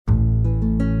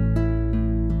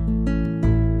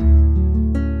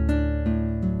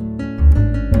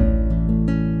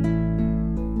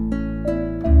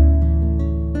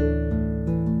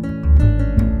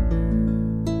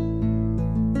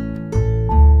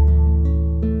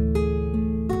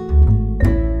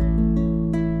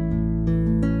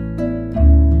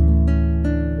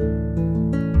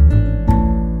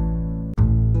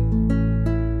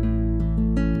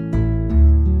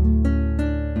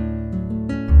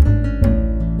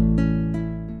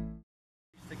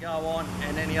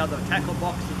other tackle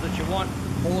boxes that you want,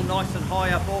 all nice and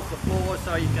high up off the floor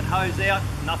so you can hose out,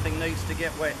 nothing needs to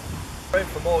get wet. Room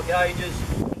for more gauges,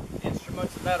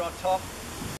 instruments and that on top.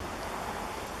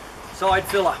 Side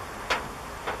filler,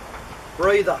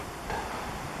 breather,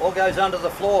 all goes under the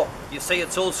floor. You see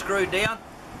it's all screwed down.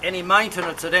 Any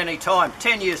maintenance at any time,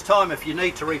 10 years time if you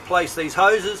need to replace these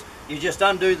hoses, you just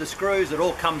undo the screws, it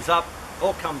all comes up,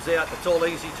 all comes out, it's all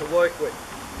easy to work with.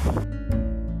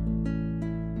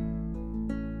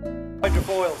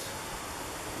 Hydrofoils.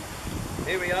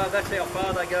 Here we are, that's how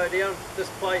far they go down. This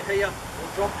plate here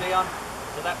will drop down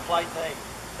to that plate there.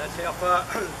 That's how far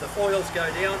the foils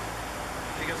go down.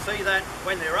 You can see that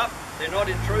when they're up, they're not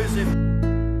intrusive.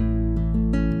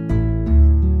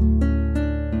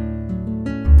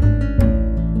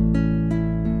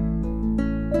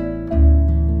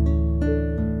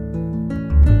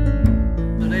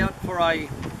 Out for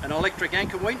an electric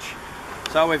anchor winch.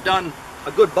 So we've done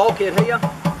a good bulkhead here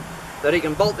that he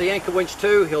can bolt the anchor winch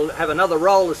to. He'll have another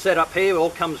roller set up here, all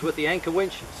comes with the anchor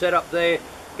winch set up there,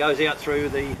 goes out through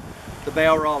the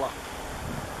bow roller.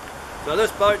 So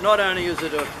this boat, not only is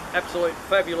it an absolute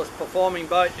fabulous performing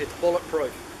boat, it's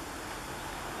bulletproof.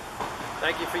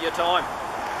 Thank you for your time.